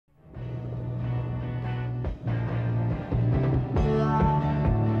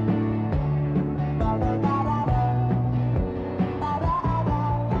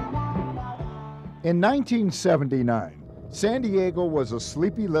In 1979, San Diego was a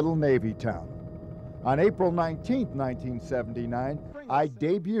sleepy little Navy town. On April 19, 1979, I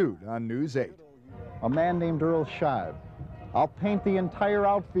debuted on News 8. A man named Earl Shive. I'll paint the entire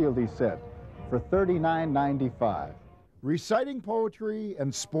outfield, he said, for $39.95. Reciting poetry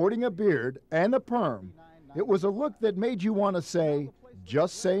and sporting a beard and a perm, it was a look that made you want to say,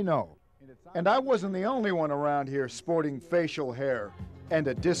 just say no. And I wasn't the only one around here sporting facial hair and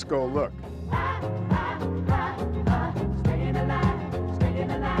a disco look.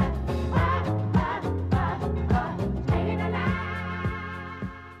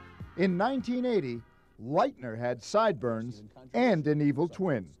 In 1980, Leitner had sideburns and an evil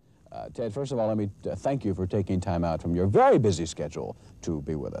twin. Ted, first of all, let me thank you for taking time out from your very busy schedule to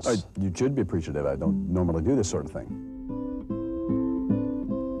be with us. You should be appreciative. I don't normally do this sort of thing.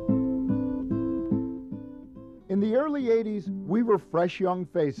 In the early 80s, we were fresh young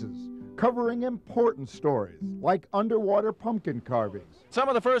faces, covering important stories like underwater pumpkin carvings. Some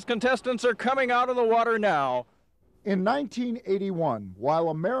of the first contestants are coming out of the water now. In 1981, while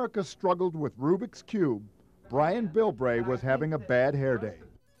America struggled with Rubik's Cube, Brian Bilbray was having a bad hair day.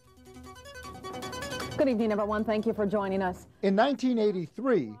 Good evening, everyone. Thank you for joining us. In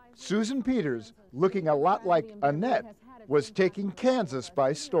 1983, Susan Peters, looking a lot like Annette, was taking Kansas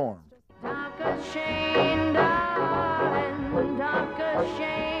by storm. Dr. Shane, darling, Dr.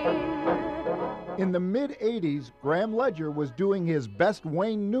 Shane. In the mid-80s, Graham Ledger was doing his best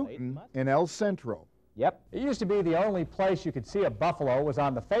Wayne Newton in El Centro. Yep. It used to be the only place you could see a buffalo was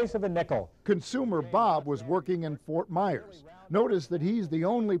on the face of a nickel. Consumer Bob was working in Fort Myers. Notice that he's the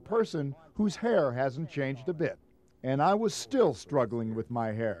only person whose hair hasn't changed a bit. And I was still struggling with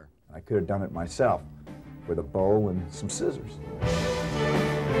my hair. I could have done it myself with a bow and some scissors.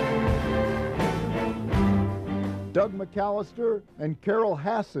 Doug McAllister and Carol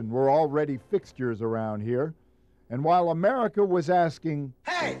Hasson were already fixtures around here. And while America was asking,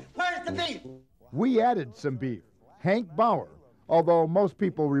 "Hey, where's the beef?" we added some beef. Hank Bauer, although most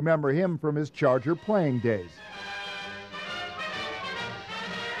people remember him from his Charger playing days.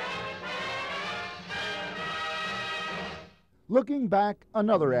 Looking back,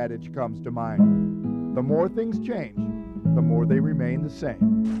 another adage comes to mind. The more things change, the more they remain the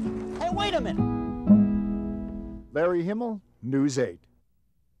same. Hey, wait a minute. Larry Himmel, News 8.